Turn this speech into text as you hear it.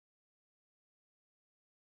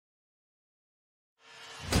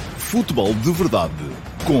Futebol de Verdade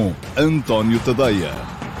com António Tadeia.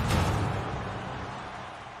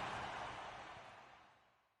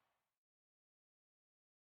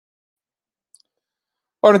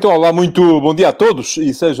 Ora então, olá, muito bom dia a todos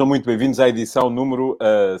e sejam muito bem-vindos à edição número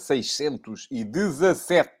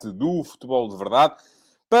 617 do Futebol de Verdade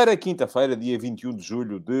para quinta-feira, dia 21 de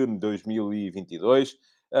julho de 2022.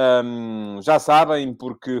 Já sabem,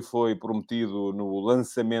 porque foi prometido no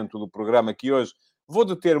lançamento do programa, que hoje vou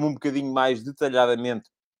deter-me um bocadinho mais detalhadamente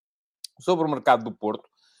sobre o mercado do Porto,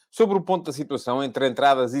 sobre o ponto da situação entre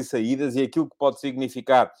entradas e saídas e aquilo que pode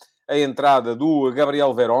significar a entrada do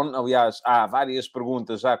Gabriel Veron. Aliás, há várias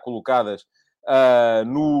perguntas já colocadas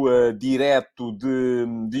no direto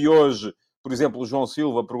de hoje. Por exemplo, o João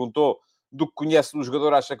Silva perguntou do que conhece do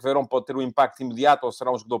jogador, acha que Veron pode ter um impacto imediato ou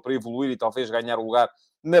será um jogador para evoluir e talvez ganhar o lugar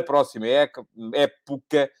na próxima época,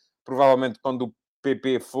 provavelmente quando o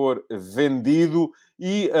PP for vendido.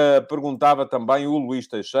 E perguntava também o Luís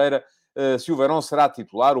Teixeira se o Veron será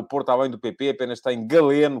titular. O Porto, além do PP, apenas tem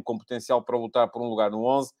Galeno, com potencial para lutar por um lugar no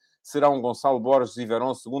 11. Será um Gonçalo Borges e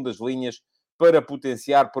Veron, segundas linhas, para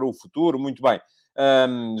potenciar para o futuro. Muito bem.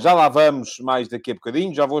 Já lá vamos mais daqui a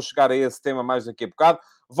bocadinho. Já vou chegar a esse tema mais daqui a bocado.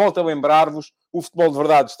 Volto a lembrar-vos, o Futebol de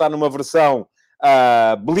Verdade está numa versão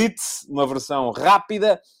blitz, uma versão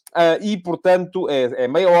rápida, e, portanto, é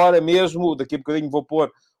meia hora mesmo. Daqui a bocadinho vou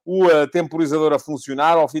pôr o temporizador a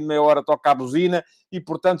funcionar. Ao fim de meia hora toca a buzina. E,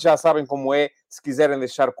 portanto, já sabem como é. Se quiserem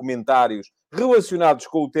deixar comentários relacionados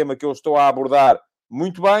com o tema que eu estou a abordar,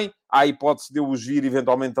 muito bem. Há a hipótese de eu os vir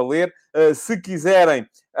eventualmente a ler. Se quiserem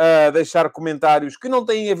deixar comentários que não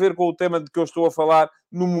têm a ver com o tema de que eu estou a falar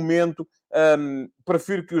no momento,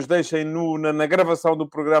 prefiro que os deixem na gravação do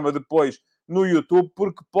programa depois no YouTube,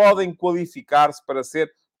 porque podem qualificar-se para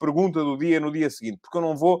ser pergunta do dia no dia seguinte, porque eu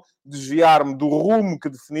não vou desviar-me do rumo que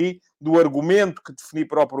defini, do argumento que defini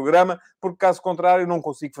para o programa, porque caso contrário não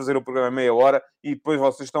consigo fazer o programa em meia hora e depois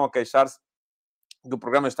vocês estão a queixar-se que o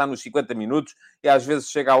programa está nos 50 minutos e às vezes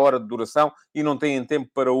chega à hora de duração e não têm tempo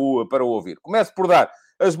para o ouvir. Começo por dar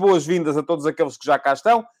as boas-vindas a todos aqueles que já cá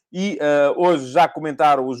estão e hoje já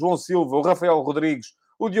comentaram o João Silva, o Rafael Rodrigues,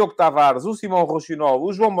 o Diogo Tavares, o Simão Rochinol,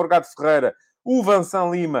 o João Morgado Ferreira, o Vansan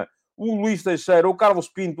Lima, o Luís Teixeira, o Carlos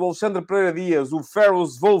Pinto, o Alexandre Pereira Dias, o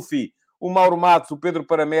Ferros Wolfi, o Mauro Matos, o Pedro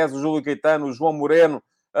Paramés, o Júlio Caetano, o João Moreno,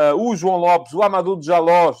 o João Lopes, o Amadou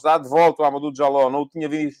Jaló, está de volta o Amadou Jaló, não o tinha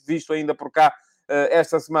visto ainda por cá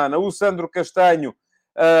esta semana, o Sandro Castanho,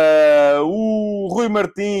 o Rui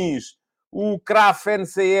Martins, o Craf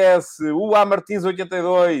NCS, o A Martins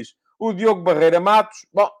 82, o Diogo Barreira Matos.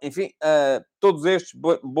 Bom, enfim, todos estes,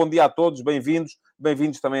 bom dia a todos, bem-vindos.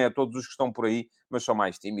 Bem-vindos também a todos os que estão por aí, mas são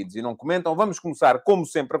mais tímidos e não comentam. Vamos começar, como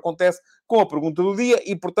sempre acontece, com a pergunta do dia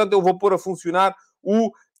e, portanto, eu vou pôr a funcionar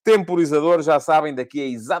o temporizador. Já sabem, daqui a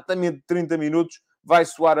exatamente 30 minutos vai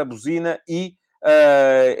soar a buzina e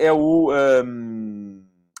é o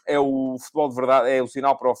futebol de verdade, é o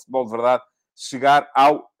sinal para o futebol de verdade chegar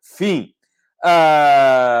ao fim.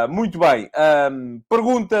 Muito bem.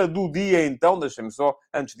 Pergunta do dia, então. Deixem-me só,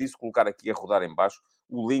 antes disso, colocar aqui a rodar em baixo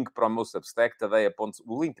o link para o meu Substack, tadeia.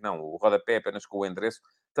 O link não, o rodapé apenas com o endereço,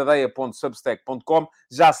 tadeia.substack.com.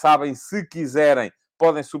 Já sabem, se quiserem,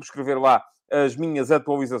 podem subscrever lá as minhas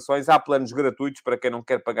atualizações. Há planos gratuitos para quem não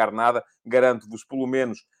quer pagar nada. Garanto-vos, pelo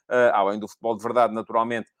menos, além do futebol de verdade,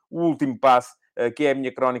 naturalmente, o último passe, que é a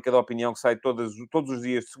minha crónica de opinião, que sai todos os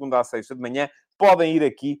dias, de segunda a sexta de manhã. Podem ir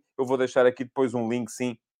aqui. Eu vou deixar aqui depois um link,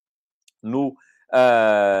 sim,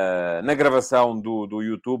 na gravação do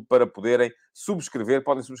YouTube para poderem subscrever.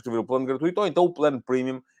 Podem subscrever o plano gratuito ou então o plano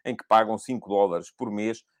premium, em que pagam $5 por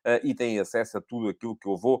mês e têm acesso a tudo aquilo que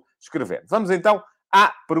eu vou escrever. Vamos então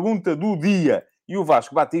à pergunta do dia. E o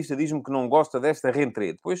Vasco Batista diz-me que não gosta desta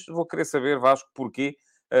rentrée. Depois vou querer saber, Vasco, porquê.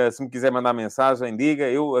 Se me quiser mandar mensagem, diga.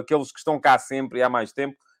 Aqueles que estão cá sempre e há mais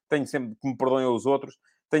tempo, tenho sempre, que me perdoem os outros,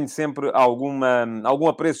 tenho sempre algum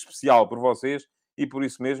apreço especial por vocês e por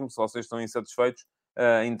isso mesmo, se vocês estão insatisfeitos,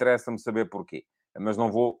 interessa-me saber porquê. Mas não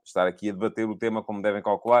vou estar aqui a debater o tema, como devem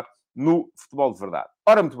calcular, no Futebol de Verdade.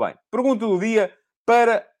 Ora, muito bem. Pergunta do dia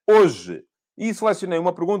para hoje. E selecionei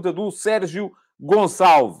uma pergunta do Sérgio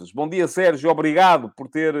Gonçalves. Bom dia, Sérgio. Obrigado por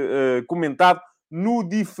ter comentado no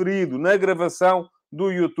diferido, na gravação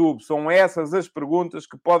do YouTube. São essas as perguntas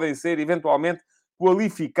que podem ser, eventualmente,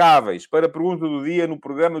 qualificáveis para a pergunta do dia no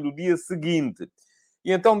programa do dia seguinte.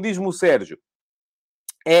 E então diz-me o Sérgio: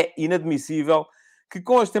 é inadmissível que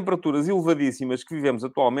com as temperaturas elevadíssimas que vivemos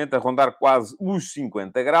atualmente, a rondar quase os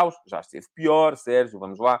 50 graus, já esteve pior, Sérgio,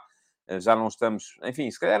 vamos lá, já não estamos,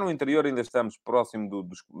 enfim, se calhar no interior ainda estamos próximo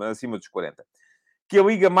acima dos 40, que a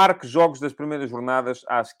Liga marque jogos das primeiras jornadas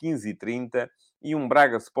às 15h30 e um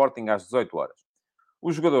Braga Sporting às 18 horas.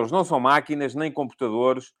 Os jogadores não são máquinas nem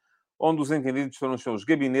computadores, onde os entendidos foram os seus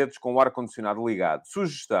gabinetes com o ar-condicionado ligado.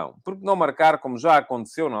 Sugestão: por que não marcar, como já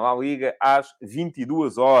aconteceu na La Liga, às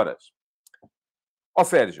 22 horas? Ó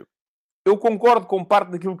Sérgio, eu concordo com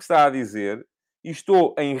parte daquilo que está a dizer e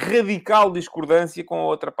estou em radical discordância com a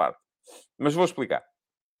outra parte. Mas vou explicar.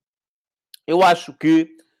 Eu acho que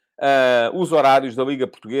os horários da Liga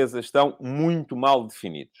Portuguesa estão muito mal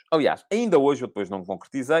definidos. Aliás, ainda hoje, eu depois não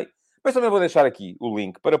concretizei, mas também vou deixar aqui o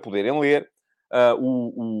link para poderem ler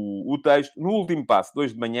o texto. No último passo,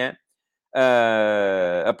 2 de manhã,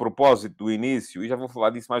 a propósito do início, e já vou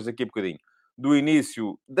falar disso mais daqui a bocadinho, do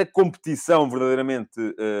início da competição verdadeiramente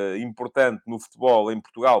importante no futebol em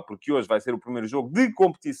Portugal, porque hoje vai ser o primeiro jogo de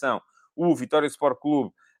competição, o Vitória Sport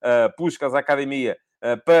Clube Puskás Academia,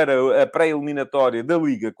 para a pré-eliminatória da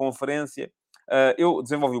Liga Conferência. Eu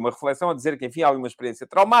desenvolvi uma reflexão a dizer que, enfim, há ali uma experiência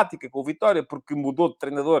traumática com o Vitória, porque mudou de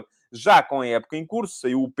treinador já com a época em curso,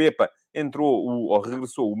 saiu o Pepa, ou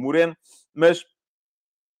regressou o Moreno, mas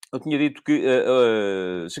eu tinha dito que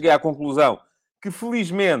cheguei à conclusão que,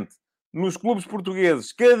 felizmente, nos clubes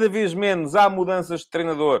portugueses, cada vez menos há mudanças de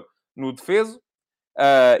treinador no defeso,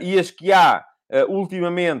 e as que há,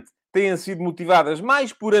 ultimamente, têm sido motivadas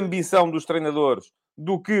mais por ambição dos treinadores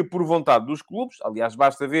do que por vontade dos clubes. Aliás,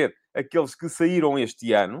 basta ver aqueles que saíram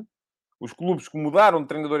este ano. Os clubes que mudaram de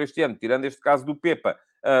treinador este ano, tirando este caso do Pepa,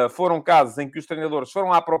 foram casos em que os treinadores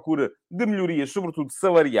foram à procura de melhorias, sobretudo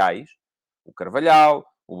salariais. O Carvalhal,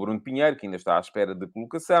 o Bruno Pinheiro, que ainda está à espera de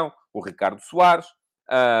colocação, o Ricardo Soares.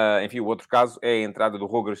 Enfim, o outro caso é a entrada do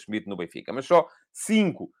Roger Schmidt no Benfica. Mas só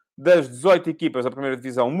 5 das 18 equipas da primeira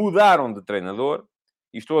divisão mudaram de treinador.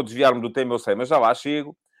 E estou a desviar-me do tema, eu sei, mas já lá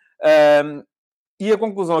chego. E a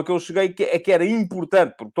conclusão a que eu cheguei é que era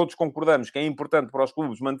importante, porque todos concordamos que é importante para os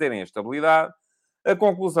clubes manterem a estabilidade. A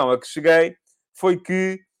conclusão a que cheguei foi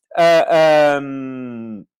que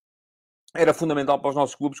era fundamental para os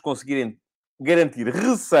nossos clubes conseguirem garantir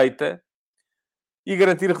receita. E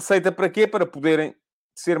garantir receita para quê? Para poderem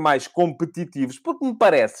ser mais competitivos. Porque me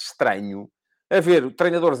parece estranho haver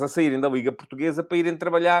treinadores a saírem da Liga Portuguesa para irem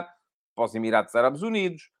trabalhar para os Emirados Árabes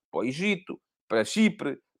Unidos, para o Egito, para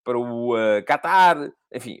Chipre, para o Qatar.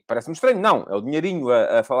 Enfim, parece-me estranho. Não, é o dinheirinho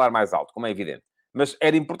a falar mais alto, como é evidente. Mas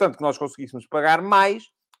era importante que nós conseguíssemos pagar mais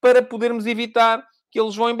para podermos evitar que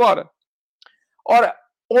eles vão embora. Ora,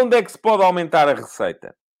 onde é que se pode aumentar a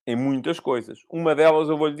receita? Em muitas coisas. Uma delas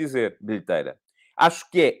eu vou-lhe dizer, bilheteira. Acho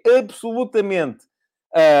que é absolutamente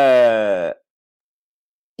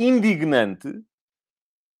indignante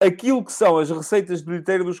aquilo que são as receitas de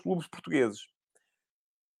bilheteira dos clubes portugueses.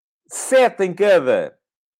 7 em cada...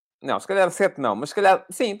 Não, se calhar 7 não, mas se calhar...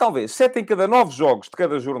 Sim, talvez. 7 em cada 9 jogos de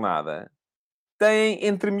cada jornada têm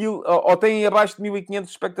entre 1000... ou têm abaixo de 1500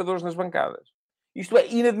 espectadores nas bancadas. Isto é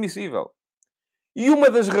inadmissível. E uma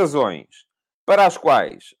das razões para as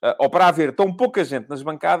quais... ou para haver tão pouca gente nas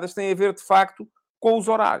bancadas tem a ver, de facto, com os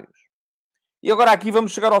horários. E agora aqui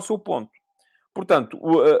vamos chegar ao seu ponto. Portanto,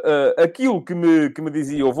 aquilo que me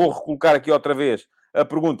dizia, eu vou recolocar aqui outra vez a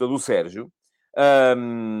pergunta do Sérgio,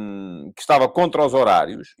 que estava contra os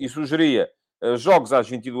horários e sugeria jogos às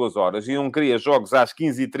 22 horas e não queria jogos às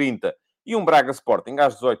 15h30 e um Braga Sporting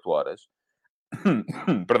às 18 horas.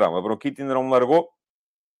 Perdão, a bronquite ainda não me largou.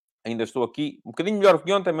 Ainda estou aqui, um bocadinho melhor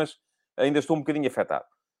que ontem, mas ainda estou um bocadinho afetado.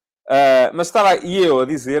 Mas estava eu a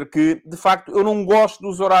dizer que, de facto, eu não gosto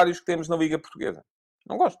dos horários que temos na Liga Portuguesa.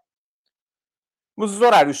 Não gosto. Mas os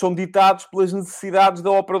horários são ditados pelas necessidades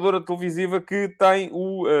da operadora televisiva que tem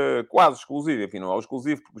o quase exclusivo. Enfim, não é o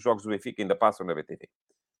exclusivo, porque os jogos do Benfica ainda passam na BTV.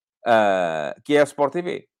 Que é a Sport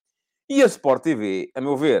TV. E a Sport TV, a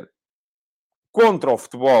meu ver, contra o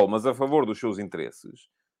futebol, mas a favor dos seus interesses,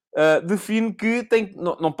 define que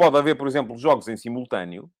não pode haver, por exemplo, jogos em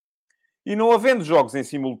simultâneo. E não havendo jogos em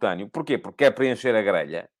simultâneo, porquê? Porque quer preencher a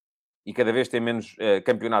grelha. E cada vez tem menos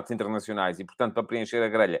campeonatos internacionais. E, portanto, para preencher a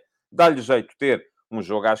grelha, dá-lhe jeito ter um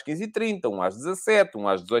jogo às 15h30, um às 17, um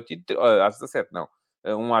às 18h30... às 17, não.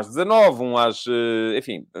 Um às 19, um às...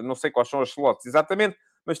 enfim, não sei quais são as slots exatamente,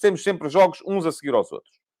 mas temos sempre jogos uns a seguir aos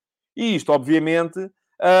outros. E isto, obviamente,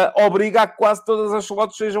 obriga a que quase todas as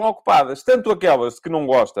slots sejam ocupadas. Tanto aquelas que não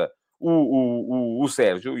gosta o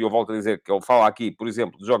Sérgio, e eu volto a dizer que ele fala aqui, por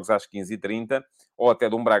exemplo, de jogos às 15h30, ou até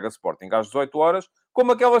de um Braga Sporting às 18 horas,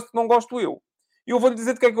 como aquelas que não gosto eu. E eu vou-lhe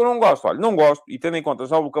dizer de que é que eu não gosto. Olha, não gosto, e tendo em conta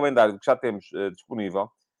já o calendário que já temos disponível,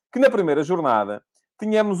 que na primeira jornada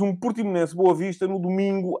tínhamos um Portimonense Boa Vista no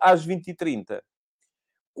domingo às 20h30.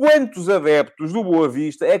 Quantos adeptos do Boa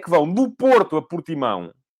Vista é que vão do Porto a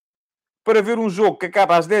Portimão para ver um jogo que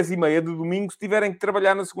acaba às 10h30 de domingo se tiverem que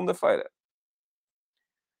trabalhar na segunda-feira?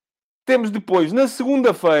 Temos depois, na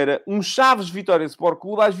segunda-feira, um Chaves Vitória Sport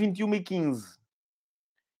Clube às 21h15.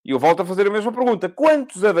 E eu volto a fazer a mesma pergunta.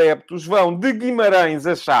 Quantos adeptos vão de Guimarães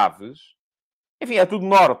a Chaves? Enfim, é tudo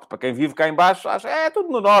norte. Para quem vive cá em baixo, acha, é tudo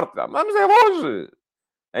no norte. Mas é longe.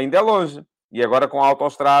 Ainda é longe. E agora com a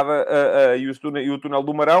autoestrada e o túnel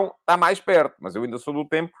do Marão, está mais perto. Mas eu ainda sou do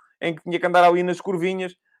tempo em que tinha que andar ali nas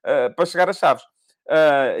curvinhas para chegar a Chaves.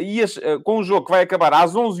 Com um jogo que vai acabar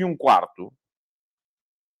às 11h15,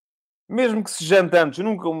 mesmo que se jante antes,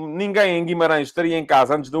 ninguém em Guimarães estaria em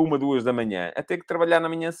casa antes da 1, 2 da manhã, a ter que trabalhar na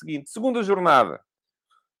manhã seguinte. Segunda jornada.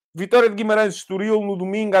 Vitória de Guimarães Estoril no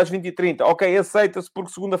domingo às 20h30. Ok, aceita-se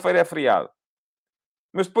porque segunda-feira é feriado.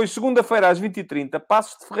 Mas depois, segunda-feira às 20h30,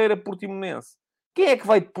 Passos de Ferreira Portimonense. Quem é que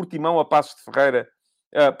vai de Portimão a Passos de Ferreira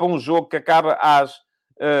para um jogo que acaba às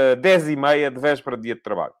 10h30 de véspera de dia de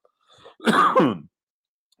trabalho?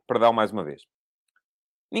 Perdão, mais uma vez.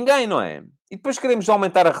 Ninguém, não é? E depois queremos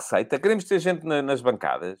aumentar a receita, queremos ter gente nas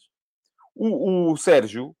bancadas. O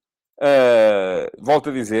Sérgio, volto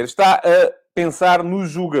a dizer, está a pensar nos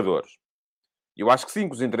jogadores. Eu acho que sim,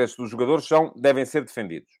 que os interesses dos jogadores devem ser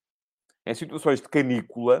defendidos. Em situações de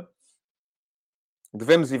canícula,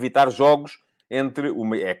 devemos evitar jogos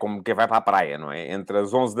é como quem vai para a praia, não é? Entre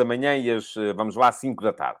as 11 da manhã e vamos lá, 5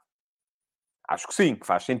 da tarde. Acho que sim, que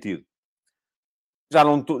faz sentido. Já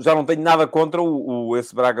não tenho nada contra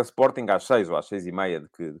esse Braga Sporting às 6 ou às 6h30 de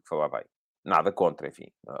que falava aí. Nada contra, enfim.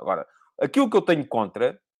 Agora, aquilo que eu tenho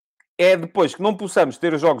contra é depois que não possamos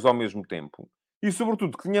ter jogos ao mesmo tempo e,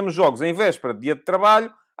 sobretudo, que tenhamos jogos em véspera de dia de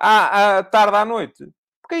trabalho à tarde à noite.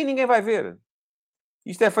 Porque aí ninguém vai ver.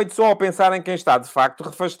 Isto é feito só a pensar em quem está, de facto,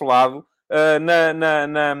 refastelado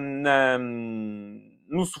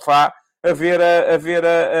no sofá a ver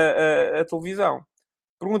a televisão.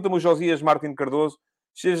 Pergunta-me o Josias Martins Cardoso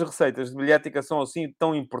se as receitas de bilhética são assim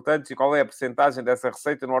tão importantes e qual é a percentagem dessa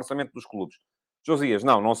receita no orçamento dos clubes. Josias,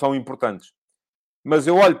 não são importantes. Mas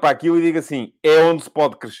eu olho para aquilo e digo assim, é onde se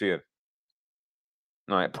pode crescer.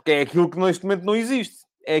 Não é? Porque é aquilo que neste momento não existe.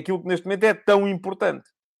 É aquilo que neste momento é tão importante.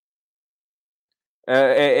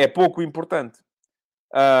 É pouco importante.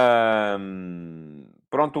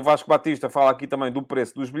 Pronto, o Vasco Batista fala aqui também do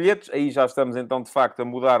preço dos bilhetes. Aí já estamos, então, de facto, a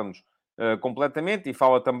mudar-nos completamente. E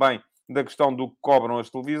fala também da questão do que cobram as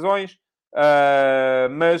televisões.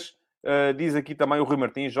 Mas diz aqui também o Rui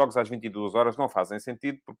Martins, jogos às 22 horas não fazem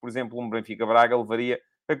sentido. Porque, por exemplo, um Benfica-Braga levaria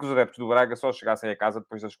a que os adeptos do Braga só chegassem a casa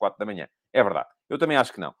depois das 4 da manhã. É verdade. Eu também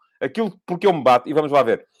acho que não. Aquilo porque eu me bato... E vamos lá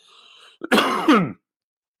ver.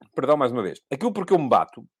 Perdão, mais uma vez. Aquilo porque eu me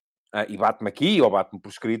bato... e bato-me aqui, ou bato-me por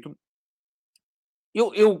escrito.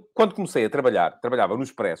 Eu, quando comecei a trabalhar, trabalhava no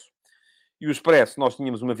Expresso. E o Expresso, nós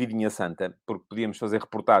tínhamos uma vidinha santa, porque podíamos fazer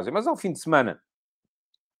reportagem. Mas ao fim de semana,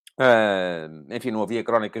 enfim, não havia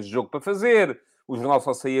crónicas de jogo para fazer. O jornal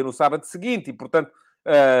só saía no sábado seguinte. E, portanto,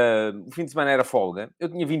 o fim de semana era folga. Eu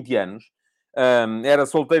tinha 20 anos. Era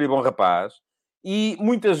solteiro e bom rapaz. E,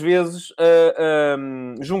 muitas vezes,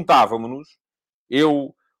 juntávamos-nos.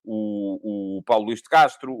 Eu... O Paulo Luís de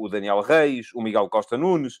Castro, o Daniel Reis, o Miguel Costa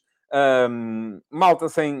Nunes, malta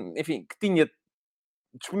enfim, que tinha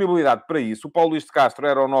disponibilidade para isso. O Paulo Luís de Castro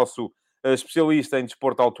era o nosso especialista em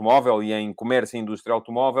desporto automóvel e em comércio e indústria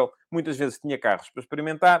automóvel. Muitas vezes tinha carros para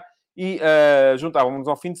experimentar e juntávamos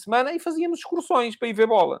ao fim de semana e fazíamos excursões para ir ver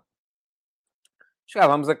bola.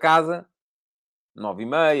 Chegávamos a casa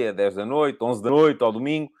 9h30, 10 da noite, 11 da noite, ao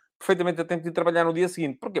domingo, perfeitamente a tempo de ir trabalhar no dia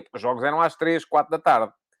seguinte. Porquê? Porque os jogos eram às 3, 4 da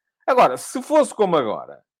tarde. Agora, se fosse como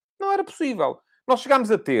agora, não era possível. Nós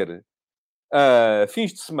chegámos a ter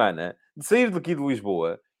fins de semana de sair daqui de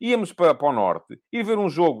Lisboa, íamos para o norte, ir ver um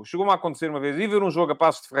jogo, chegou-me a acontecer uma vez, ir ver um jogo a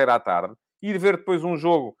Passos de Ferreira à tarde, ir ver depois um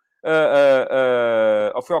jogo,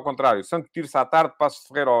 ou foi ao contrário, Santo Tirso à tarde, Passos de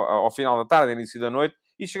Ferreira ao final da tarde, início da noite,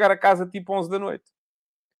 e chegar a casa tipo 11 da noite.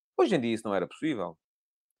 Hoje em dia isso não era possível.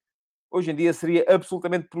 Hoje em dia seria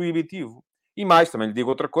absolutamente proibitivo. E mais, também lhe digo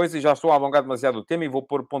outra coisa, e já estou a alongar demasiado o tema, e vou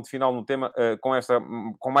pôr ponto final no tema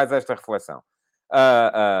com mais esta reflexão.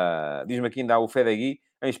 Diz-me aqui ainda o FDV,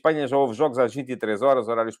 em Espanha já houve jogos às 23 horas,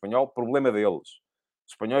 horário espanhol, problema deles.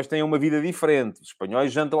 Os espanhóis têm uma vida diferente. Os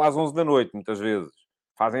espanhóis jantam às 11 da noite, muitas vezes.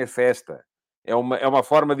 Fazem a festa. É uma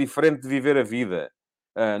forma diferente de viver a vida.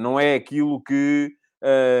 Não é aquilo que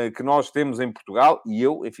nós temos em Portugal, e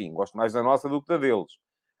eu, enfim, gosto mais da nossa do que da deles.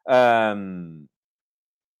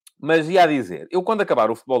 Mas ia a dizer, eu quando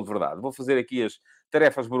acabar o futebol de verdade, vou fazer aqui as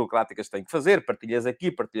tarefas burocráticas que tenho que fazer, partilhas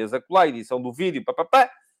aqui, partilhas acolá, edição do vídeo, papapá,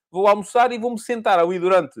 vou almoçar e vou-me sentar ali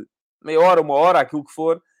durante meia hora, uma hora, aquilo que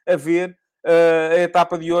for, a ver a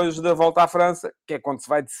etapa de hoje da Volta à França, que é quando se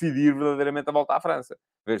vai decidir verdadeiramente a Volta à França.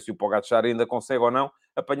 Ver se o Pogacar ainda consegue ou não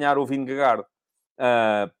apanhar o Vingegaard.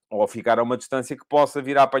 ou ficar a uma distância que possa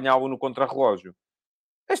vir a apanhá-lo no contrarrelógio.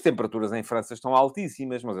 As temperaturas em França estão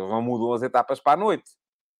altíssimas, mas eles não mudam as etapas para a noite.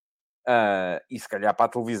 E se calhar para a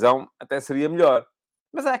televisão até seria melhor.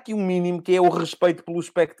 Mas há aqui um mínimo que é o respeito pelo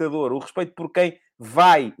espectador, o respeito por quem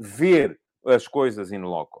vai ver as coisas in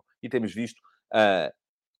loco. E temos visto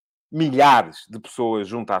milhares de pessoas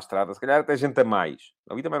junto à estrada, se calhar até gente a mais.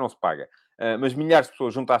 Ali também não se paga. Mas milhares de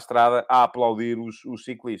pessoas junto à estrada a aplaudir os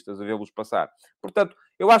ciclistas, a vê-los passar. Portanto,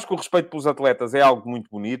 eu acho que o respeito pelos atletas é algo muito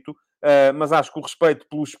bonito, mas acho que o respeito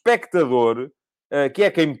pelo espectador, que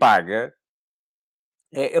é quem paga,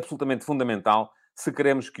 é absolutamente fundamental se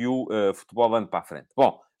queremos que o futebol ande para a frente.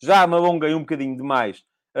 Bom, já me alonguei um bocadinho demais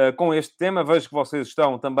com este tema. Vejo que vocês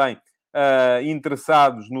estão também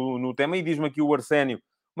interessados no tema. E diz-me aqui o Arsénio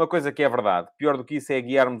uma coisa que é verdade. Pior do que isso é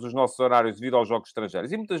guiarmos os nossos horários devido aos jogos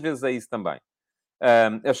estrangeiros. E muitas vezes é isso também.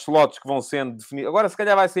 As slots que vão sendo definidas... Agora, se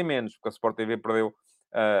calhar vai ser menos, porque a Sport TV perdeu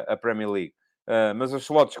a Premier League. Mas as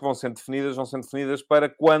slots que vão sendo definidas para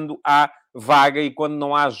quando há vaga e quando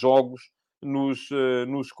não há jogos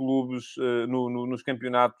nos clubes, nos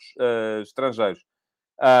campeonatos estrangeiros.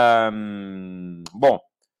 Bom,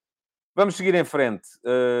 vamos seguir em frente.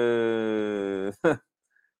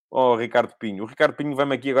 Oh, Ricardo Pinho. O Ricardo Pinho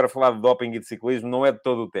vai-me aqui agora falar de doping e de ciclismo. Não é de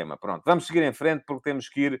todo o tema. Pronto, vamos seguir em frente porque temos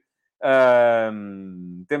que ir...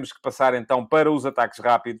 temos que passar então para os ataques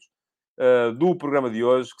rápidos do programa de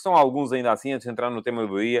hoje, que são alguns ainda assim, antes de entrar no tema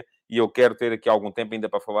do dia, e eu quero ter aqui algum tempo ainda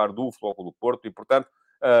para falar do Futebol Clube do Porto, e portanto,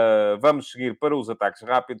 vamos seguir para os ataques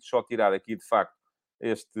rápidos, só tirar aqui de facto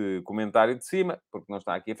este comentário de cima, porque não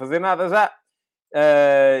está aqui a fazer nada já.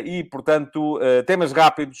 E, portanto, temas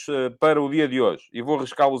rápidos para o dia de hoje. E vou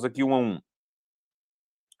arriscá-los aqui um a um.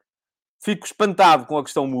 Fico espantado com a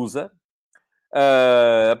questão Musa.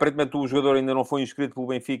 Aparentemente o jogador ainda não foi inscrito pelo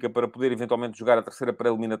Benfica para poder eventualmente jogar a terceira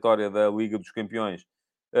pré-eliminatória da Liga dos Campeões,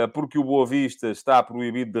 porque o Boa Vista está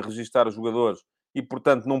proibido de registar os jogadores e,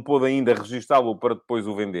 portanto, não pôde ainda registá-lo para depois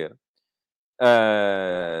o vender.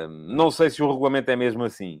 Não sei se o regulamento é mesmo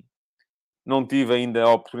assim. Não tive ainda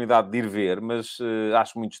a oportunidade de ir ver, mas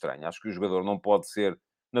acho muito estranho. Acho que o jogador não pode ser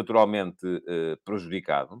naturalmente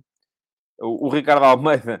prejudicado. O Ricardo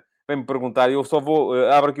Almeida vem-me perguntar, e eu só vou...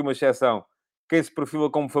 abro aqui uma exceção. Quem se perfila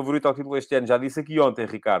como favorito ao título este ano? Já disse aqui ontem,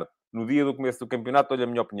 Ricardo. No dia do começo do campeonato, olha a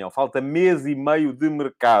minha opinião. Falta mês e meio de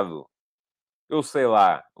mercado. Eu sei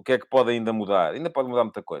lá o que é que pode ainda mudar. Ainda pode mudar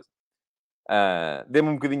muita coisa. Dê-me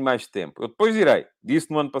um bocadinho mais de tempo. Eu depois direi. Disse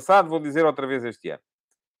no ano passado, vou dizer outra vez este ano.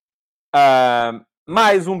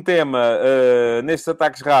 Mais um tema nestes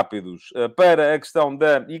ataques rápidos para a questão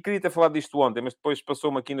da... E queria ter falado disto ontem, mas depois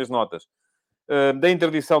passou-me aqui nas notas. Da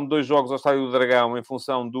interdição de 2 jogos ao Estádio do Dragão em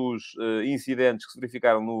função dos incidentes que se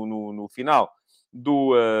verificaram no final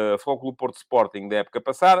do Futebol Clube Porto Sporting da época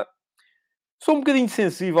passada. Sou um bocadinho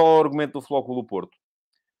sensível ao argumento do Futebol Clube Porto.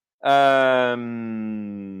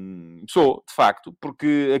 Sou, de facto,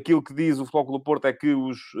 porque aquilo que diz o Futebol Clube Porto é que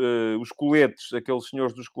os coletes, aqueles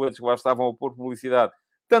senhores dos coletes que lá estavam a pôr publicidade,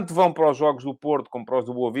 tanto vão para os jogos do Porto, como para os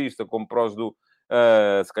do Boa Vista, como para os do,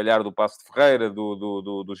 se calhar, do Paço de Ferreira,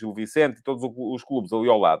 do Gil Vicente, e todos os clubes ali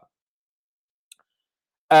ao lado.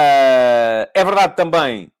 É verdade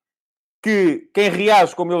também que quem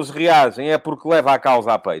reage como eles reagem é porque leva a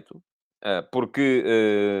causa a peito.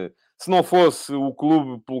 Porque se não fosse o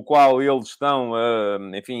clube pelo qual eles estão,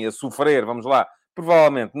 enfim, a sofrer, vamos lá,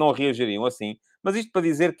 provavelmente não reagiriam assim. Mas isto para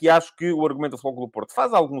dizer que acho que o argumento do Futebol Clube do Porto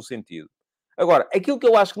faz algum sentido. Agora, aquilo que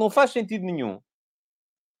eu acho que não faz sentido nenhum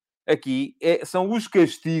aqui são os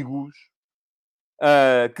castigos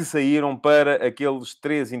que saíram para aqueles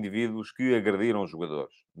 3 indivíduos que agrediram os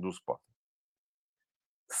jogadores do Sporting.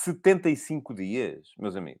 75 dias,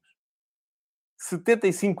 meus amigos.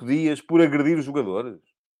 75 dias por agredir os jogadores.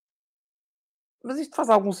 Mas isto faz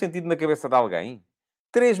algum sentido na cabeça de alguém?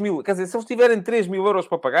 3 mil... Quer dizer, se eles tiverem 3 mil euros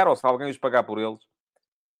para pagar, ou se alguém os pagar por eles,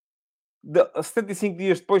 75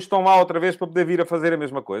 dias depois estão lá outra vez para poder vir a fazer a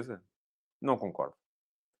mesma coisa? Não concordo.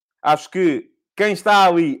 Acho que quem está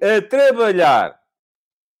ali a trabalhar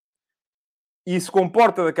e se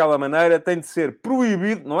comporta daquela maneira tem de ser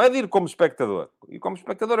proibido, não é de ir como espectador. E como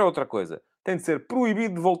espectador é outra coisa. Tem de ser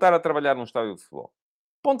proibido de voltar a trabalhar num estádio de futebol.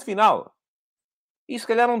 Ponto final. E se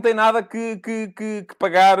calhar não tem nada que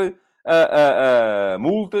pagar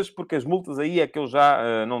multas, porque as multas aí é que eu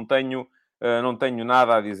já não tenho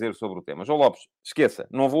nada a dizer sobre o tema. João Lopes, esqueça,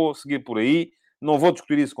 não vou seguir por aí, não vou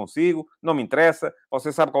discutir isso consigo, não me interessa,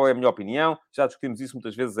 você sabe qual é a minha opinião, já discutimos isso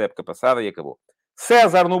muitas vezes na época passada e acabou.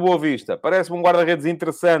 César no Boa Vista, parece-me um guarda-redes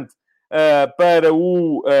interessante para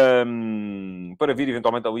vir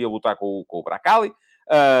eventualmente ali a lutar com o Bracali,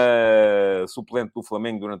 suplente do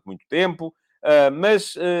Flamengo durante muito tempo.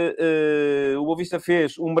 Mas o Boa Vista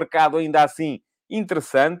fez um mercado ainda assim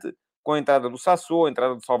interessante, com a entrada do Sassou, a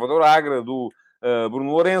entrada do Salvador Agra, do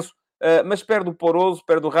Bruno Lourenço, mas perde o Poroso,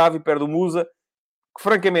 perde o Ravi, perde o Musa, que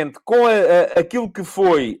francamente, com aquilo que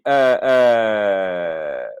foi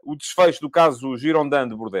o desfecho do caso Girondin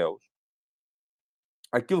de Bordeaux,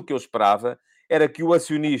 aquilo que eu esperava era que o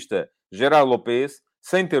acionista Gerard Lopes,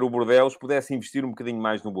 sem ter o Bordeaux, pudesse investir um bocadinho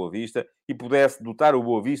mais no Boa Vista e pudesse dotar o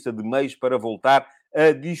Boa Vista de meios para voltar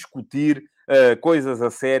a discutir coisas a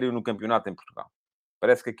sério no campeonato em Portugal.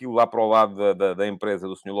 Parece que aquilo lá para o lado da empresa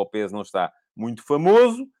do Sr. Lopes não está muito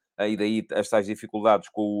famoso, e daí as tais dificuldades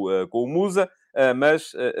com o Musa,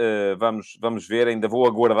 mas vamos ver, ainda vou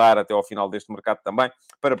aguardar até ao final deste mercado também,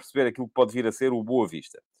 para perceber aquilo que pode vir a ser o Boa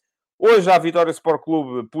Vista. Hoje há Vitória Sport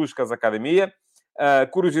Clube Puskás Academia.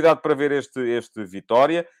 Curiosidade para ver este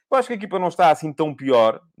Vitória. Eu acho que a equipa não está assim tão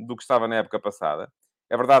pior do que estava na época passada.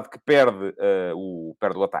 É verdade que perde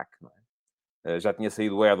o ataque, não é? Já tinha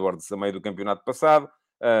saído o Edwards a meio do campeonato passado.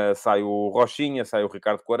 Sai o Rochinha, sai o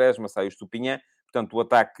Ricardo Quaresma, sai o Estupinhã. Portanto, o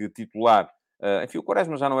ataque titular... enfim, o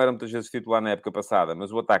Quaresma já não era muitas vezes titular na época passada,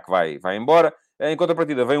 mas o ataque vai embora. Em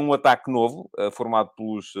contrapartida, vem um ataque novo, formado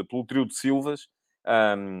pelo trio de Silvas.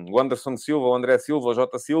 O Anderson Silva, o André Silva, o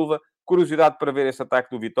Jota Silva. Curiosidade para ver este ataque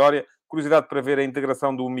do Vitória. Curiosidade para ver a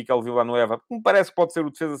integração do Miquel Villanueva, que me parece que pode ser o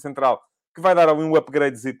defesa central, que vai dar ali um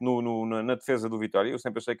upgrade na defesa do Vitória. Eu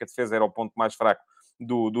sempre achei que a defesa era o ponto mais fraco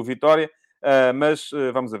do Vitória. Mas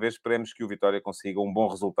vamos a ver, esperemos que o Vitória consiga um bom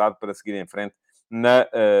resultado para seguir em frente na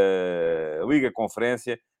Liga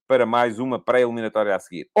Conferência para mais uma pré-eliminatória a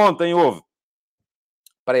seguir. Ontem houve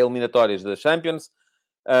pré-eliminatórias da Champions.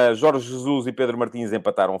 Jorge Jesus e Pedro Martins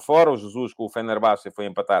empataram fora. O Jesus com o Fenerbahçe foi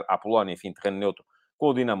empatar à Polónia, enfim, terreno neutro, com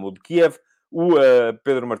o Dinamo de Kiev. O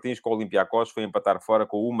Pedro Martins com o Olympiacos foi empatar fora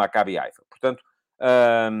com o Maccabi Haifa. Portanto,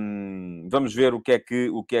 vamos ver o que é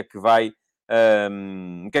que vai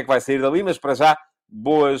sair dali, mas para já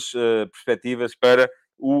boas perspectivas para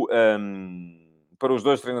os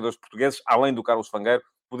dois treinadores portugueses, além do Carlos Fangueiro,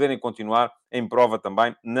 poderem continuar em prova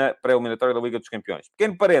também na pré-eliminatória da Liga dos Campeões.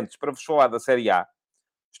 Pequeno parênteses para vos falar da Série A.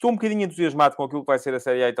 Estou um bocadinho entusiasmado com aquilo que vai ser a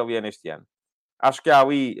Série A italiana este ano. Acho que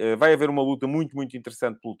vai haver uma luta muito, muito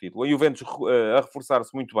interessante pelo título. A Juventus a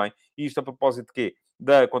reforçar-se muito bem. E isto a propósito de quê?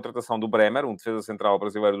 Da contratação do Bremer, um defesa central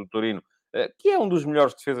brasileiro do Torino, que é um dos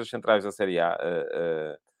melhores defesas centrais da Série A,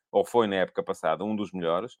 ou foi na época passada, um dos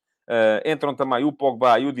melhores. Entram também o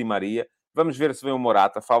Pogba e o Di Maria. Vamos ver se vem o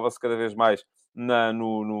Morata. Fala-se cada vez mais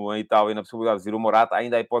em Itália na possibilidade de vir o Morata.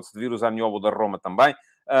 Ainda há a hipótese de vir o Zaniolo da Roma também.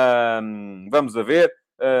 Vamos a ver.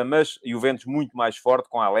 Mas Juventus muito mais forte,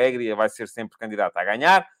 com a Allegri, vai ser sempre candidato a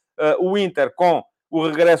ganhar. O Inter, com o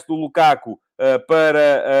regresso do Lukaku para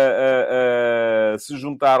se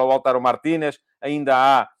juntar ao Lautaro Martínez. Ainda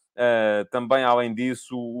há, também, além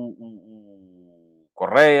disso, o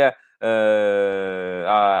Correia.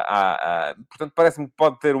 Portanto, parece-me que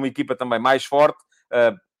pode ter uma equipa também mais forte.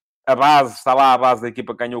 A base da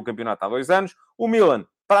equipa que ganhou o campeonato há 2 anos. O Milan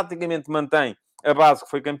praticamente mantém a base que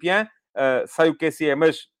foi campeã. Sai o QSE,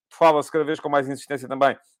 mas fala-se cada vez com mais insistência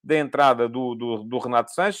também da entrada do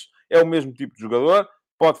Renato Sanches. É o mesmo tipo de jogador,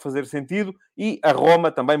 pode fazer sentido. E a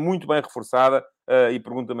Roma também muito bem reforçada. E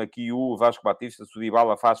pergunta-me aqui o Vasco Batista se o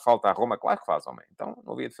Dybala faz falta à Roma. Claro que faz, homem. Então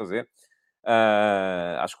não havia de fazer.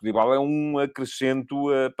 Acho que o Dybala é um acrescento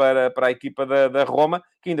para a equipa da Roma,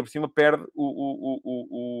 que ainda por cima perde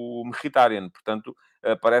o Mkhitaryan. Portanto,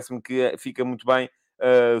 parece-me que fica muito bem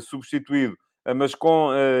substituído. Mas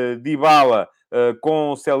com Dybala,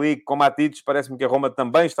 com Selic, com Matić, parece-me que a Roma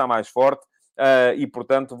também está mais forte. E,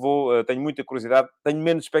 portanto, tenho muita curiosidade. Tenho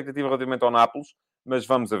menos expectativa relativamente ao Nápoles, mas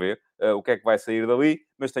vamos a ver o que é que vai sair dali.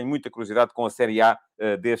 Mas tenho muita curiosidade com a Série A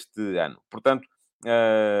deste ano. Portanto,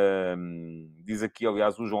 diz aqui,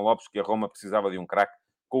 aliás, o João Lopes que a Roma precisava de um craque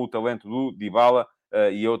com o talento do Dybala,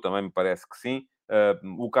 e eu também me parece que sim.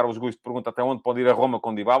 O Carlos Gusto pergunta até onde pode ir a Roma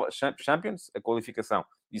com Dybala. Champions, a qualificação.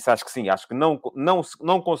 Isso acho que sim. Acho que não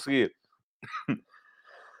conseguir...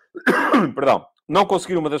 Perdão. Não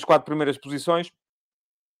conseguir uma das 4 primeiras posições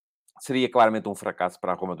seria claramente um fracasso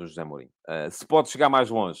para a Roma do José Mourinho. Se pode chegar mais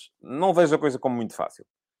longe, não vejo a coisa como muito fácil.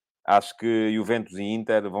 Acho que Juventus e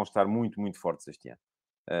Inter vão estar muito, muito fortes este ano.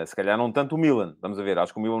 Se calhar não tanto o Milan. Vamos a ver.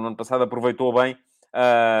 Acho que o Milan no ano passado aproveitou bem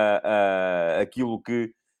aquilo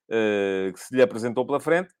que se lhe apresentou pela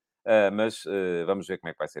frente. Mas vamos ver como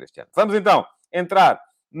é que vai ser este ano. Vamos então entrar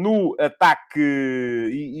no ataque.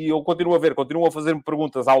 E eu continuo a fazer-me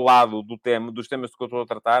perguntas ao lado dos temas que eu estou a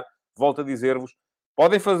tratar. Volto a dizer-vos.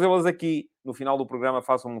 Podem fazê-las aqui. No final do programa,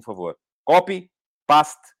 façam-me um favor. Copy,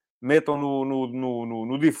 paste metam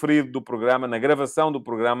no diferido do programa, na gravação do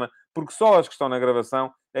programa, porque só as que estão na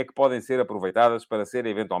gravação é que podem ser aproveitadas para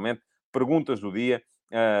serem, eventualmente, perguntas do dia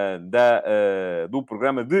do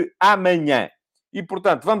programa de amanhã. E,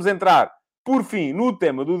 portanto, vamos entrar, por fim, no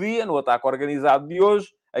tema do dia, no ataque organizado de hoje.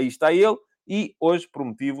 Aí está ele. E hoje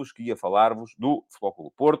prometi-vos que ia falar-vos do Futebol Clube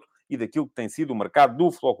do Porto e daquilo que tem sido o mercado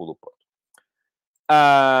do Futebol Clube do Porto.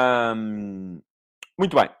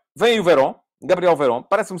 Muito bem. Vem aí o Veron, Gabriel Veron.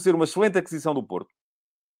 Parece-me ser uma excelente aquisição do Porto.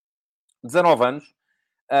 19 anos.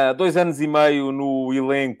 2 anos e meio no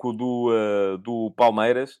elenco do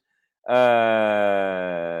Palmeiras.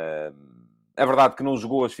 É verdade que não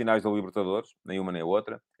jogou as finais da Libertadores, nenhuma nem a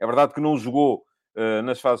outra. É verdade que não jogou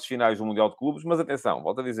nas fases finais do Mundial de Clubes, mas atenção,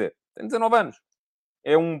 volto a dizer, tem 19 anos.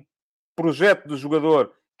 É um projeto de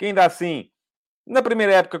jogador que ainda assim, na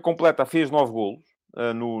primeira época completa, fez 9 golos,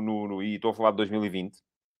 e estou a falar de 2020.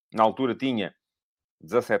 Na altura tinha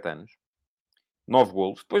 17 anos. 9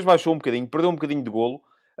 golos. Depois baixou um bocadinho, perdeu um bocadinho de golo,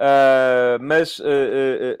 mas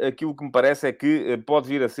aquilo que me parece é que pode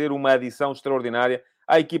vir a ser uma adição extraordinária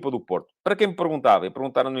à equipa do Porto. Para quem me perguntava, e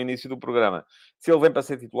perguntaram no início do programa, se ele vem para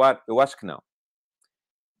ser titular, eu acho que não.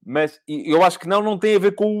 Mas eu acho que não tem a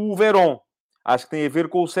ver com o Veron. Acho que tem a ver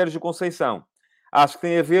com o Sérgio Conceição. Acho que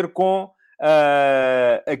tem a ver com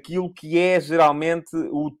aquilo que é geralmente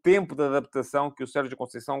o tempo de adaptação que o Sérgio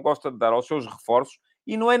Conceição gosta de dar aos seus reforços,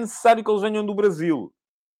 e não é necessário que eles venham do Brasil.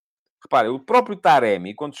 Reparem, o próprio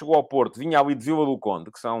Taremi, quando chegou ao Porto, vinha ali de Vila do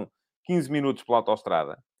Conde, que são 15 minutos pela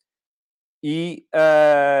autoestrada, e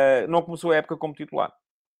não começou a época como titular.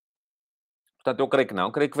 Portanto, eu creio que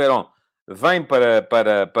não. Creio que Veron vem para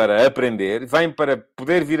aprender, vem para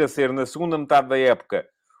poder vir a ser, na segunda metade da época,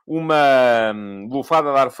 uma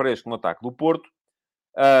lufada de ar fresco no ataque do Porto.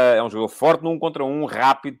 É um jogador forte no 1 contra 1,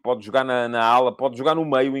 rápido, pode jogar na ala, pode jogar no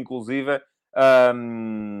meio, inclusive.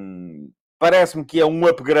 Parece-me que é um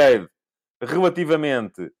upgrade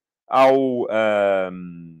relativamente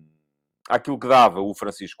àquilo que dava o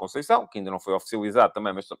Francisco Conceição, que ainda não foi oficializado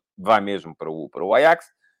também, mas vai mesmo para o Ajax.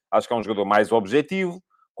 Acho que é um jogador mais objetivo,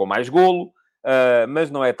 com mais golo, mas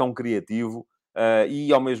não é tão criativo.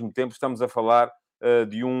 E, ao mesmo tempo, estamos a falar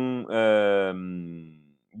de uma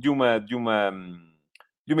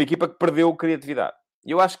equipa que perdeu criatividade.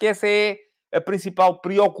 E eu acho que essa é a principal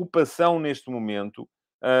preocupação neste momento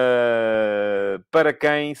para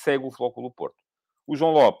quem segue o Futebol Clube do Porto. O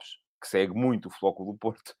João Lopes, que segue muito o Futebol Clube do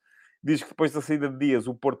Porto, diz que depois da saída de Dias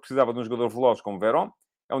o Porto precisava de um jogador veloz como Veron.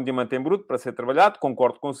 É um diamante em bruto para ser trabalhado,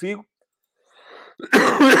 concordo consigo.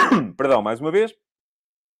 Perdão, mais uma vez.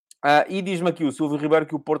 E diz-me aqui o Silvio Ribeiro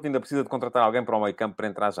que o Porto ainda precisa de contratar alguém para o meio-campo para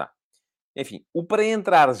entrar já. Enfim, o para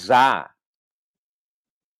entrar já...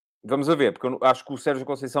 Vamos a ver, porque eu acho que o Sérgio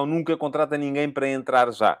Conceição nunca contrata ninguém para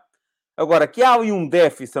entrar já. Agora, que há ali um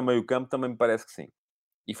déficit a meio-campo, também me parece que sim.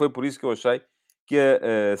 E foi por isso que eu achei que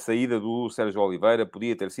a saída do Sérgio Oliveira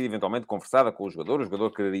podia ter sido eventualmente conversada com o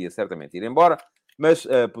jogador quereria certamente ir embora, mas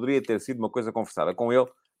poderia ter sido uma coisa conversada com ele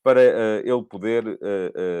para ele poder,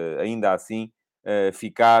 ainda assim,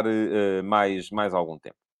 ficar mais algum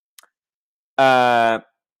tempo.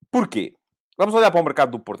 Porquê? Vamos olhar para o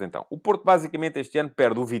mercado do Porto, então. O Porto, basicamente, este ano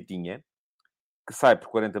perde o Vitinha, que sai por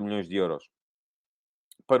 40 milhões de euros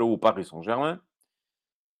para o Paris Saint-Germain.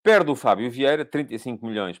 Perde o Fábio Vieira, 35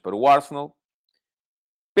 milhões para o Arsenal.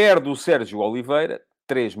 Perde o Sérgio Oliveira,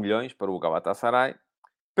 3 milhões para o Galatasaray.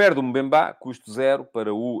 Perde o Mbemba, custo zero,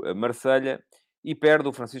 para o Marselha. E perde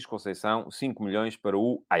o Francisco Conceição, 5 milhões para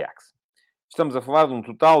o Ajax. Estamos a falar de um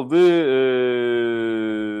total de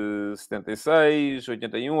 76,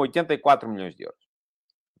 81, 84 milhões de euros,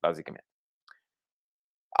 basicamente.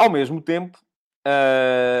 Ao mesmo tempo,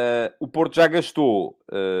 o Porto já gastou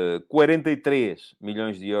 43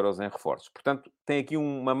 milhões de euros em reforços. Portanto, tem aqui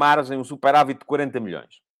uma margem, um superávit de 40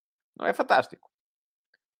 milhões. Não é fantástico?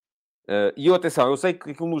 E atenção, eu sei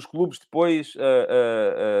que aquilo nos clubes depois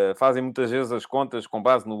fazem muitas vezes as contas com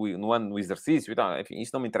base no exercício e tal. Enfim,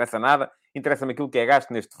 isso não me interessa nada. Interessa-me aquilo que é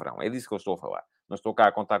gasto neste verão. É disso que eu estou a falar. Não estou cá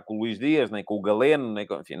a contar com o Luís Dias, nem com o Galeno, nem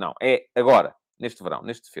com... Enfim, não. É agora, neste verão,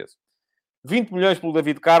 neste defeso. 20 milhões pelo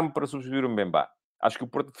David Carmo para substituir o Mbemba. Acho que o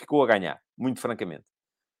Porto ficou a ganhar, muito francamente.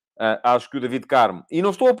 Acho que o David Carmo... E não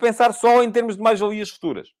estou a pensar só em termos de mais-valias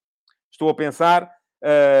futuras. Estou a pensar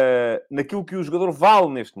naquilo que o jogador vale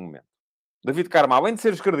neste momento. David Carmo, além de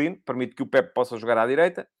ser esquerdino, permite que o Pepe possa jogar à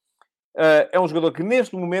direita, é um jogador que,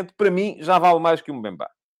 neste momento, para mim, já vale mais que o Mbemba.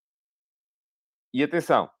 E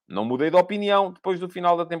atenção, não mudei de opinião depois do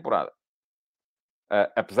final da temporada.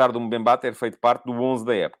 Apesar do Mbemba ter feito parte do 11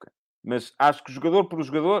 da época. Mas acho que, jogador por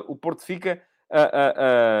jogador, o Porto fica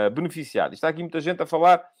beneficiado. Está aqui muita gente a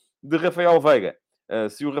falar de Rafael Veiga.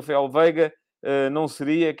 Se o Rafael Veiga não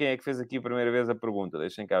seria... Quem é que fez aqui a primeira vez a pergunta?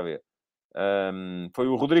 Deixem cá ver. Foi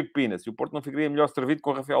o Rodrigo Pina. Se o Porto não ficaria melhor servido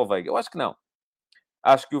com o Rafael Veiga? Eu acho que não.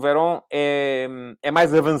 Acho que o Veron é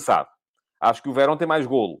mais avançado. Acho que o Veron tem mais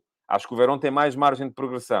golo. Acho que o Veron tem mais margem de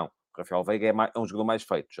progressão. O Rafael Veiga é um jogador mais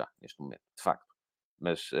feito já, neste momento, de facto.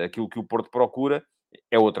 Mas aquilo que o Porto procura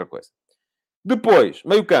é outra coisa. Depois,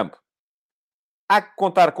 meio-campo. Há que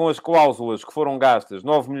contar com as cláusulas que foram gastas.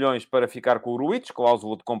 9 milhões para ficar com o Gruitch,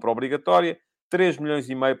 cláusula de compra obrigatória. 3 milhões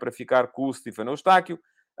e meio para ficar com o Stefano Eustáquio.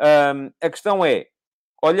 A questão é,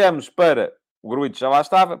 olhamos para... O Gruitch já lá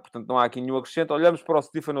estava, portanto não há aqui nenhum acrescento. Olhamos para o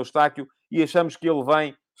Stefano Eustáquio e achamos que ele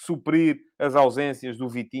vem suprir as ausências do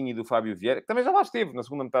Vitinho e do Fábio Vieira, que também já lá esteve na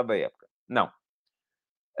segunda metade da época. Não.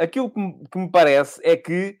 Aquilo que me parece é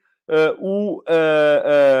que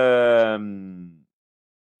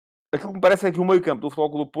aquilo que me parece é que o meio-campo do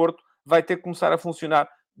Futebol Clube do Porto vai ter que começar a funcionar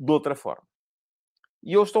de outra forma.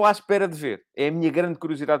 E eu estou à espera de ver. É a minha grande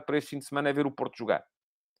curiosidade para este fim de semana é ver o Porto jogar.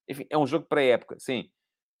 Enfim, é um jogo pré-época, sim.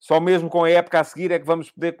 Só mesmo com a época a seguir é que vamos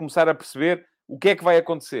poder começar a perceber o que é que vai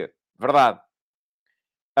acontecer. Verdade.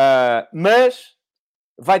 Mas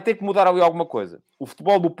vai ter que mudar ali alguma coisa. O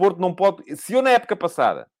futebol do Porto não pode... Se eu, na época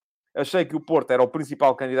passada, achei que o Porto era o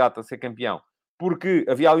principal candidato a ser campeão, porque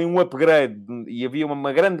havia ali um upgrade e havia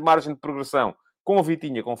uma grande margem de progressão com o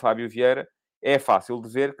Vitinha e com o Fábio Vieira, é fácil de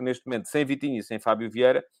ver que, neste momento, sem Vitinha e sem Fábio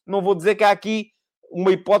Vieira, não vou dizer que há aqui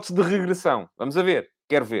uma hipótese de regressão. Vamos a ver.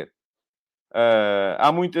 Quero ver.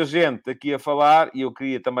 Há muita gente aqui a falar, e eu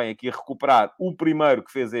queria também aqui recuperar o primeiro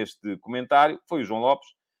que fez este comentário, foi o João Lopes,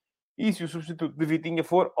 e se o substituto de Vitinha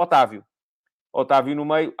for Otávio. Otávio no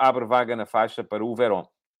meio, abre vaga na faixa para o Veron.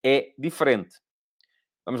 É diferente.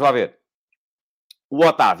 Vamos lá ver. O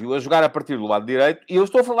Otávio a jogar a partir do lado direito, e eu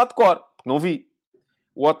estou a falar de cor, porque não vi.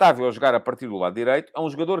 O Otávio a jogar a partir do lado direito é um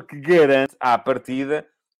jogador que garante à partida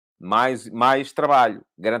mais trabalho.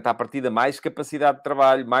 Garante à partida mais capacidade de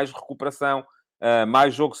trabalho, mais recuperação,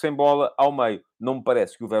 mais jogo sem bola ao meio. Não me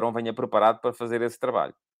parece que o Veron venha preparado para fazer esse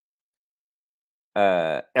trabalho.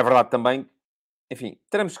 É verdade também, enfim,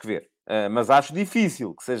 teremos que ver. Mas acho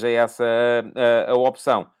difícil que seja essa a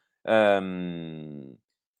opção.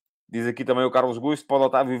 Diz aqui também o Carlos Gusto, pode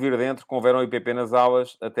Otávio vir dentro com o Veron e PP nas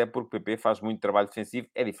aulas, até porque o PP faz muito trabalho defensivo,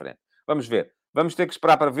 é diferente. Vamos ver. Vamos ter que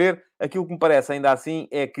esperar para ver. Aquilo que me parece ainda assim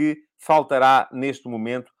é que faltará, neste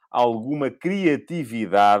momento, alguma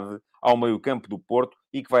criatividade ao meio-campo do Porto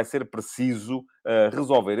e que vai ser preciso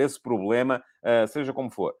resolver esse problema, seja como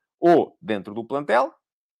for. Ou dentro do plantel,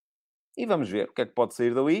 e vamos ver o que é que pode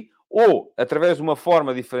sair dali, ou através de uma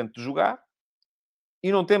forma diferente de jogar, e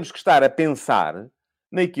não temos que estar a pensar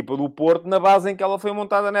na equipa do Porto na base em que ela foi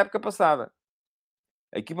montada na época passada.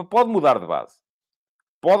 A equipa pode mudar de base.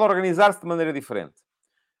 Pode organizar-se de maneira diferente.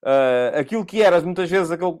 Aquilo que era, muitas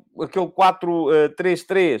vezes, aquele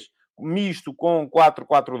 4-3-3 misto com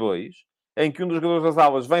 4-4-2, em que um dos jogadores das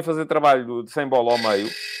aulas vem fazer trabalho de sem bola ao meio.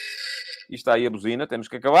 E está aí a buzina, temos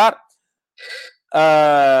que acabar.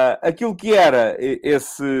 Aquilo que era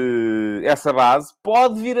essa base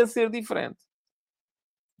pode vir a ser diferente.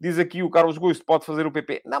 Diz aqui o Carlos Gusto, pode fazer o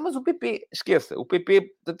PP. Não, mas o PP, esqueça. O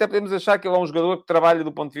PP, até podemos achar que ele é um jogador que trabalha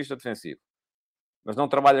do ponto de vista defensivo. Mas não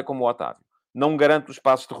trabalha como o Otávio. Não garante os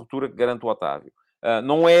passos de ruptura que garante o Otávio.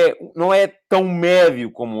 Não é tão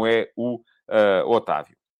médio como é o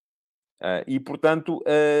Otávio. E, portanto,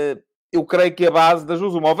 eu creio que a base das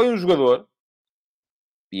duas, uma, vem um jogador,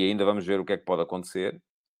 e ainda vamos ver o que é que pode acontecer,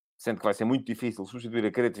 sendo que vai ser muito difícil substituir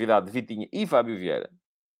a criatividade de Vitinha e Fábio Vieira.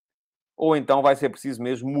 Ou então vai ser preciso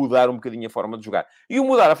mesmo mudar um bocadinho a forma de jogar. E o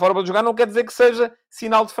mudar a forma de jogar não quer dizer que seja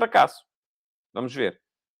sinal de fracasso. Vamos ver.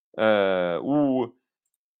 O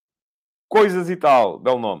Coisas e Tal,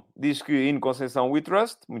 belo nome, diz que in Conceição we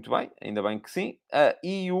trust. Muito bem, ainda bem que sim.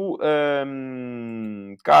 E o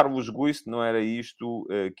Carlos Guiste, não era isto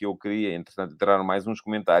que eu queria. Entretanto, entraram mais uns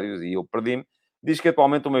comentários e eu perdi-me. Diz que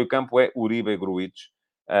atualmente o meio-campo é Uribe e Gruitch.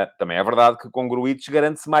 Também é verdade que com Gruitch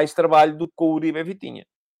garante-se mais trabalho do que com o Uribe e Vitinha.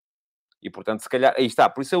 E, portanto, se calhar... Aí está.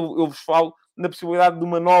 Por isso eu vos falo na possibilidade de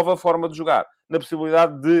uma nova forma de jogar. Na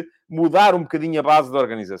possibilidade de mudar um bocadinho a base da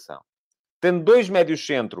organização. Tendo dois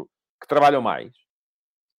médios-centro que trabalham mais.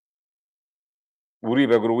 O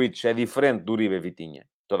Uribe Gruitch é diferente do Uribe Vitinha.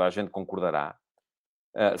 Toda a gente concordará.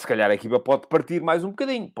 Se calhar a equipa pode partir mais um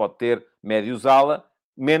bocadinho. Pode ter médios-ala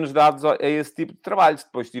menos dados a esse tipo de trabalho. Se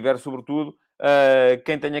depois tiver, sobretudo,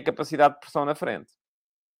 quem tenha capacidade de pressão na frente.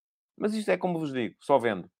 Mas isto é como vos digo, só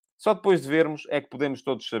vendo. Só depois de vermos é que podemos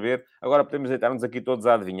todos saber. Agora podemos deitar-nos aqui todos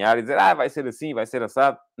a adivinhar e dizer vai ser assim, vai ser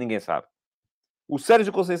assado. Ninguém sabe. O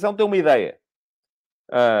Sérgio Conceição tem uma ideia.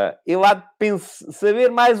 Ele há de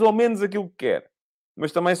saber mais ou menos aquilo que quer.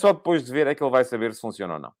 mas também só depois de ver é que ele vai saber se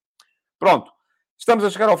funciona ou não. Pronto. Estamos a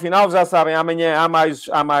chegar ao final, já sabem, amanhã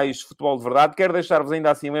há mais futebol de verdade. Quero deixar-vos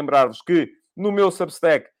ainda assim, lembrar-vos que no meu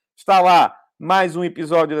Substack está lá mais um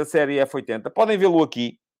episódio da série F80. Podem vê-lo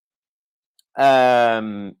aqui.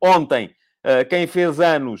 Ontem, quem fez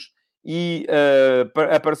anos e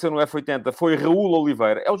apareceu no F80 foi Raul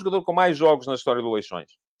Oliveira. É o jogador com mais jogos na história do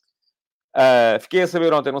Leixões. Fiquei a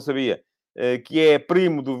saber ontem, não sabia, que é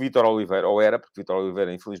primo do Vítor Oliveira, ou era, porque Vítor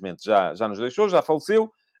Oliveira, infelizmente, já nos deixou, já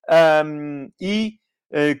faleceu.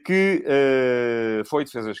 Que foi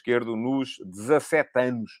defesa esquerdo nos 17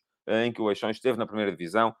 anos em que o Leixões esteve na primeira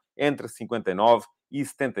divisão, entre 59 e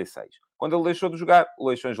 76. Quando ele deixou de jogar, o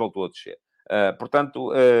Leixões voltou a descer. Portanto,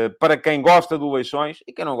 para quem gosta do Leixões,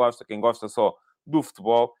 e quem não gosta, quem gosta só do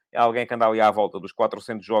futebol, é alguém que anda ali à volta dos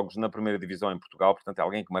 400 jogos na primeira divisão em Portugal, portanto é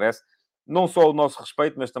alguém que merece não só o nosso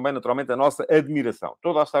respeito, mas também, naturalmente, a nossa admiração.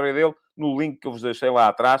 Toda a história dele no link que eu vos deixei lá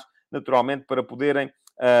atrás, naturalmente, para poderem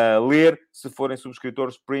ler, se forem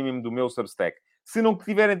subscritores premium do meu Substack. Se não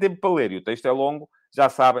tiverem tempo para ler, e o texto é longo, já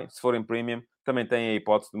sabem, se forem premium, também têm a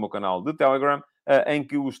hipótese do meu canal de Telegram, em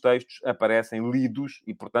que os textos aparecem lidos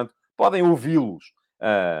e, portanto, podem ouvi-los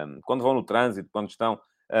quando vão no trânsito, quando estão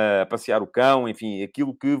a passear o cão, enfim,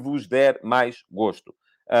 aquilo que vos der mais gosto.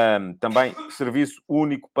 Também serviço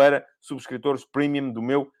único para subscritores premium do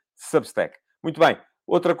meu Substack. Muito bem,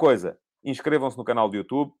 outra coisa, inscrevam-se no canal do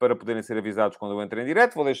YouTube para poderem ser avisados quando eu entro em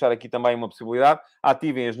direto. Vou deixar aqui também uma possibilidade.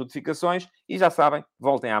 Ativem as notificações e já sabem,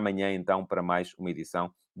 voltem amanhã então para mais uma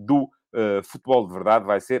edição do Futebol de Verdade.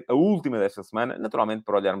 Vai ser a última desta semana, naturalmente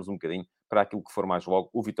para olharmos um bocadinho para aquilo que for mais logo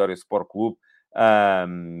o Vitória Sport Clube,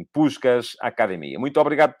 Puskás Academia. Muito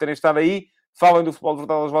obrigado por terem estado aí. Falem do Futebol de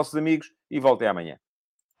Verdade aos vossos amigos e voltem amanhã.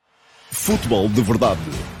 Futebol de Verdade,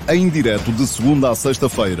 em direto de segunda a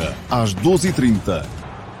sexta-feira, às 12h30.